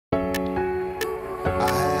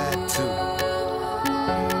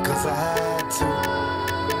Cause I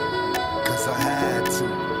had to.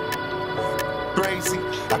 Crazy,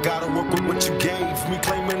 I gotta work with what you gave me.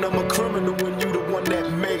 Claiming I'm a criminal when you the one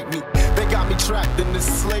that made me. They got me trapped in this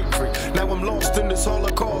slavery. Now I'm lost in this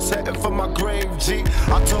Holocaust, heading for my grave, G.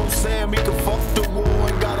 I told Sam he could fuck the war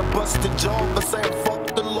and got a busted jaw for saying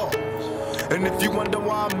fuck the law. And if you wonder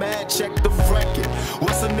why I'm mad, check the record.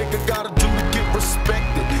 What's a nigga gotta do to get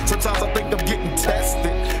respected? Sometimes I think I'm getting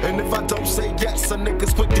tested, and if I don't say yes, a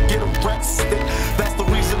nigga's quick to get arrested. That's the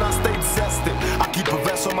reason I stay zested. I keep a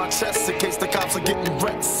vest on my chest in case the cops are getting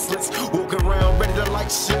restless. Walking around ready to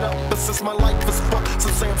light shit up, but since my life is fucked,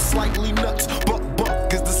 some say I'm slightly nuts.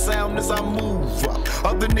 Buck is the sound as I move up.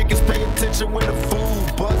 Other niggas pay attention when the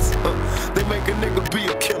fool bust. They make a nigga be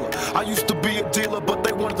a killer. I used to be a dealer, but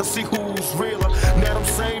they wanted to see who's realer. Now them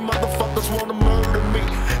same motherfuckers wanna murder me,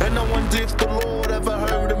 and no one did the Lord ever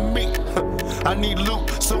heard of me. I need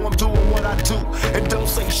loot, so I'm doing what I do. And don't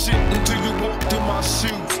say shit until you walked in my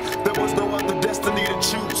shoes. There was no other destiny to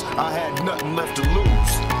choose. I had nothing left to lose.